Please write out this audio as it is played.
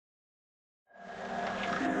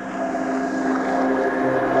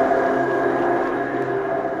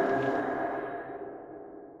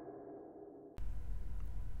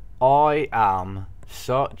I am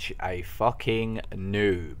such a fucking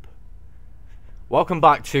noob. Welcome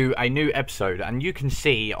back to a new episode, and you can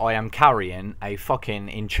see I am carrying a fucking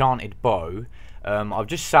enchanted bow. I've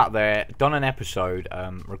just sat there, done an episode,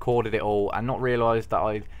 recorded it all, and not realised that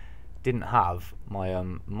I didn't have my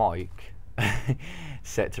mic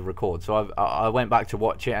set to record. So I went back to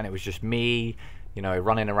watch it, and it was just me, you know,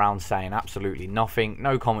 running around saying absolutely nothing,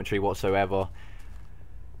 no commentary whatsoever.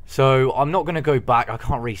 So I'm not going to go back. I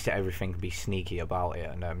can't reset everything and be sneaky about it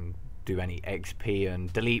and do any XP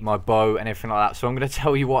and delete my bow and everything like that. So I'm going to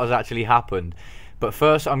tell you what has actually happened. But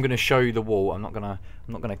first I'm going to show you the wall. I'm not going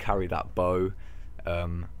to carry that bow.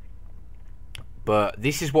 But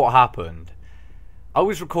this is what happened. I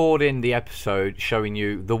was recording the episode showing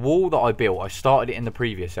you the wall that I built. I started it in the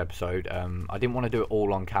previous episode. I didn't want to do it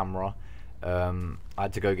all on camera. I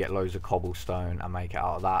had to go get loads of cobblestone and make it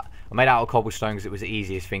out of that. I made it out of cobblestone because it was the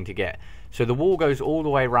easiest thing to get. So the wall goes all the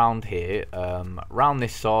way around here, around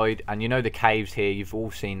this side, and you know the caves here, you've all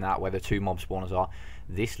seen that, where the two mob spawners are.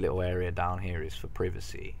 This little area down here is for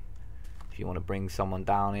privacy. If you want to bring someone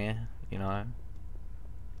down here, you know,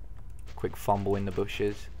 quick fumble in the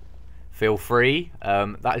bushes, feel free.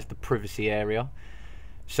 That is the privacy area.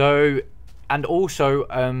 So, and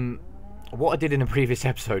also, what I did in the previous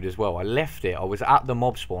episode as well, I left it. I was at the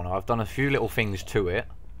mob spawner. I've done a few little things to it.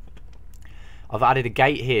 I've added a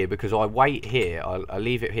gate here because I wait here. I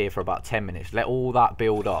leave it here for about 10 minutes. Let all that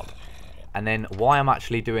build up. And then why I'm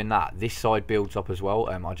actually doing that, this side builds up as well.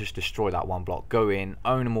 I just destroy that one block. Go in,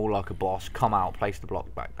 own them all like a boss. Come out, place the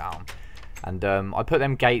block back down. And I put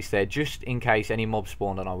them gates there just in case any mob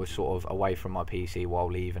spawned and I was sort of away from my PC while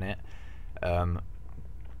leaving it. I'm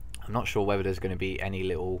not sure whether there's going to be any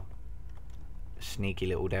little sneaky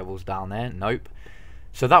little devils down there. Nope.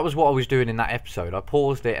 So that was what I was doing in that episode. I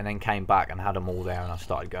paused it and then came back and had them all there, and I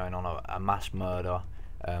started going on a mass murder,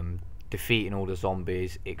 defeating all the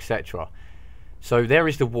zombies, etc. So there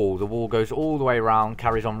is the wall. The wall goes all the way around,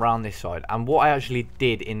 carries on round this side. And what I actually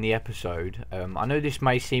did in the episode, I know this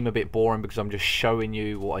may seem a bit boring because I'm just showing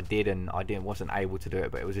you what I did and wasn't able to do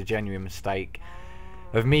it, but it was a genuine mistake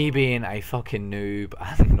of me being a fucking noob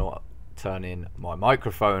and not turning my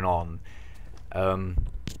microphone on.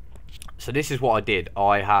 So this is what I did.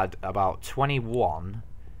 I had about 21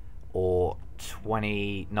 or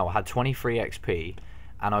 20, no, I had 23 XP,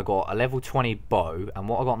 and I got a level 20 bow, and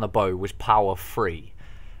what I got on the bow was power 3.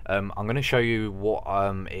 I'm going to show you what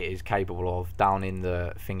it is capable of down in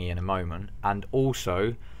the thingy in a moment. And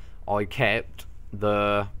also I got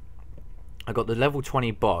the level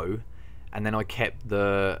 20 bow, and then I kept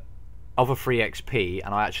the other 3 XP,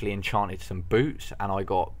 and I actually enchanted some boots, and I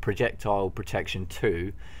got projectile protection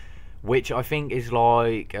 2, which I think is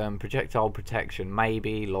like projectile protection,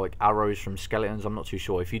 maybe like arrows from skeletons. I'm not too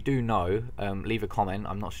sure. If you do know, leave a comment.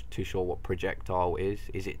 I'm not too sure what projectile is.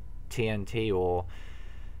 Is it TNT or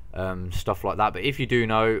stuff like that? But if you do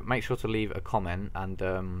know, make sure to leave a comment and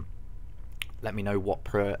let me know what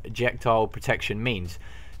projectile protection means.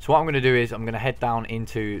 So what I'm going to do is I'm going to head down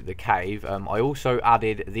into the cave. I also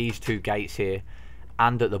added these 2 gates here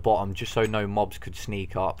and at the bottom just so no mobs could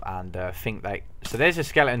sneak up and think they... So there's a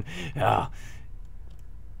skeleton. My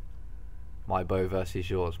bow versus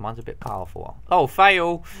yours. Mine's a bit powerful. Oh,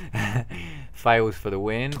 fail. Fails for the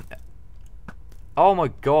win. Oh my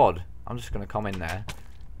god. I'm just going to come in there.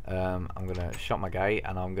 I'm going to shut my gate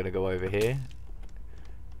and I'm going to go over here.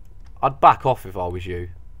 I'd back off if I was you.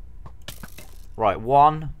 Right,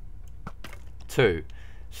 1, 2.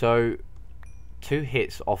 So 2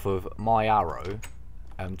 hits off of my arrow,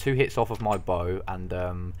 2 hits off of my bow,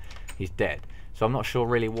 and he's dead. So I'm not sure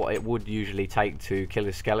really what it would usually take to kill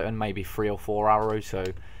a skeleton. Maybe 3 or 4 arrows. So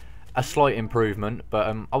a slight improvement,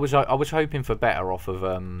 but I was hoping for better off of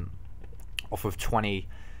 20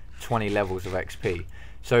 levels of XP.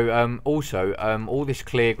 So also all this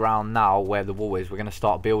clear ground now where the wall is, we're going to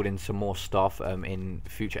start building some more stuff in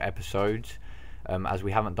future episodes. As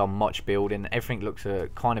we haven't done much building, everything looks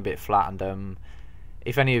kind of bit flat, and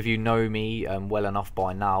if any of you know me well enough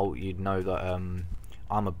by now, you'd know that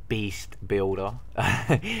I'm a beast builder.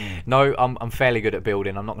 No, I'm fairly good at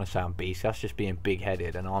building. I'm not going to say I'm beast. That's just being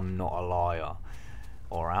big-headed, and I'm not a liar.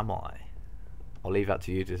 Or am I? I'll leave that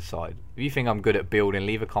to you to decide. If you think I'm good at building,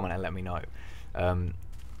 leave a comment and let me know.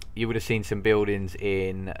 You would have seen some buildings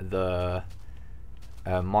in the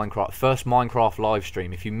first Minecraft live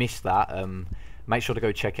stream. If you missed that, make sure to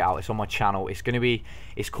go check it out. It's on my channel. It's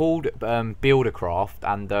called Buildercraft,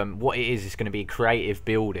 and what it is, it's going to be creative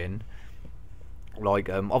building. Like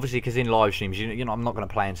obviously, because in live streams, you know, I'm not going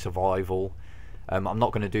to play in survival. I'm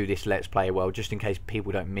not going to do this Let's Play just in case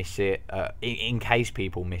people don't miss it. In case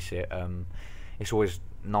people miss it, it's always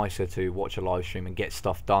nicer to watch a live stream and get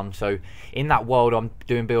stuff done. So in that world, I'm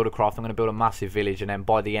doing Buildercraft. I'm going to build a massive village, and then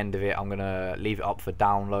by the end of it, I'm going to leave it up for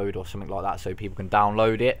download or something like that, so people can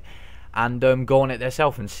download it and go on it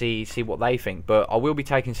themselves and see what they think. But I will be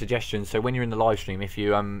taking suggestions, so when you're in the live stream, if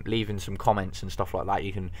you leaving some comments and stuff like that,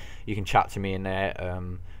 you can chat to me in there.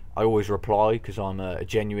 I always reply because I'm a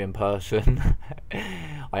genuine person.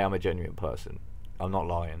 I am a genuine person. I'm not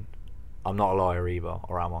lying. I'm not a liar either,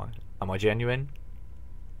 or am I? Am I genuine?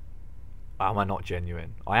 Am I not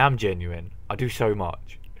genuine? I am genuine. I do so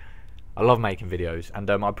much. I love making videos, and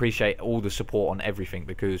I appreciate all the support on everything,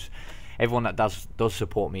 because everyone that does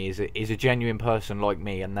support me is a genuine person like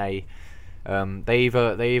me, and they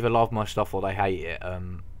either love my stuff or they hate it.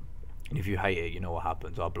 And if you hate it, you know what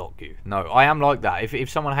happens. I'll block you. No, I am like that. If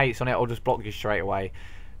someone hates on it, I'll just block you straight away,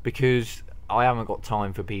 because I haven't got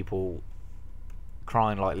time for people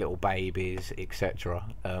crying like little babies, etc.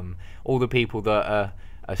 All the people that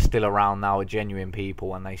are still around now are genuine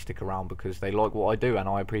people, and they stick around because they like what I do, and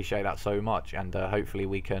I appreciate that so much. And hopefully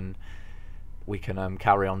we can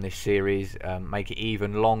carry on this series, make it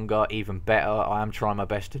even longer, even better. I am trying my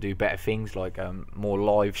best to do better things, like more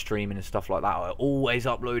live streaming and stuff like that. I always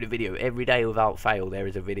upload a video every day without fail. There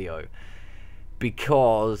is a video,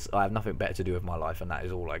 because I have nothing better to do with my life, and that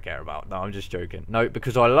is all I care about. No, I'm just joking. No,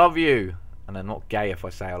 because I love you, and I'm not gay if I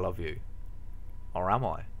say I love you. Or am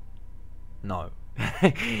I? No.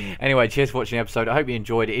 Anyway, cheers for watching the episode. I hope you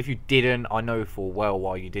enjoyed it. If you didn't, I know full well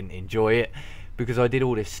why you didn't enjoy it, because I did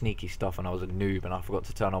all this sneaky stuff and I was a noob and I forgot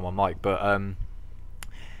to turn on my mic. But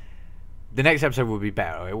the next episode will be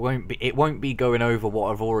better. It won't be going over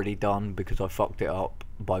what I've already done, because I fucked it up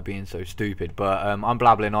by being so stupid. But I'm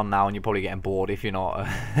blabbling on now, and you're probably getting bored. If you're not,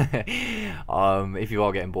 if you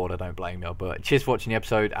are getting bored, I don't blame you. But cheers for watching the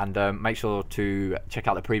episode, and make sure to check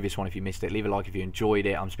out the previous one if you missed it. Leave a like if you enjoyed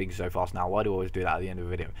it. I'm speaking so fast now. Why do I always do that at the end of a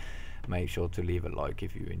video? Make sure to leave a like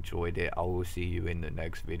if you enjoyed it. I will see you in the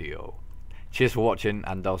next video. Cheers for watching,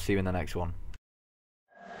 and I'll see you in the next one.